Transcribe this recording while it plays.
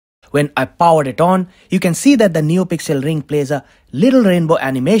When I powered it on, you can see that the NeoPixel ring plays a little rainbow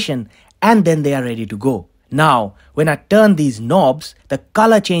animation and then they are ready to go. Now, when I turn these knobs, the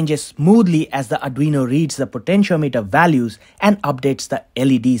color changes smoothly as the Arduino reads the potentiometer values and updates the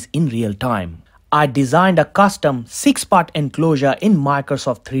LEDs in real time. I designed a custom 6-part enclosure in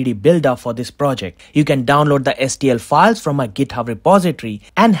Microsoft 3D Builder for this project. You can download the STL files from my GitHub repository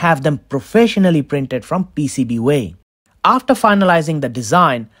and have them professionally printed from PCBWay. After finalizing the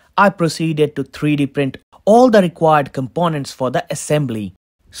design, I proceeded to 3D print all the required components for the assembly.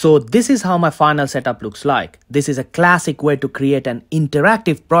 So this is how my final setup looks like. This is a classic way to create an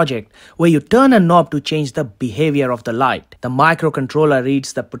interactive project where you turn a knob to change the behavior of the light. The microcontroller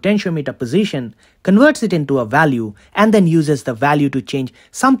reads the potentiometer position, converts it into a value, and then uses the value to change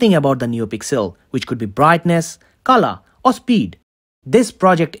something about the NeoPixel, which could be brightness, color, or speed. This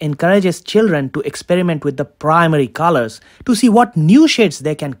project encourages children to experiment with the primary colors to see what new shades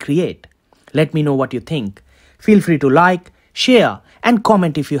they can create. Let me know what you think. Feel free to like, share, and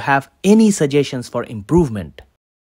comment if you have any suggestions for improvement.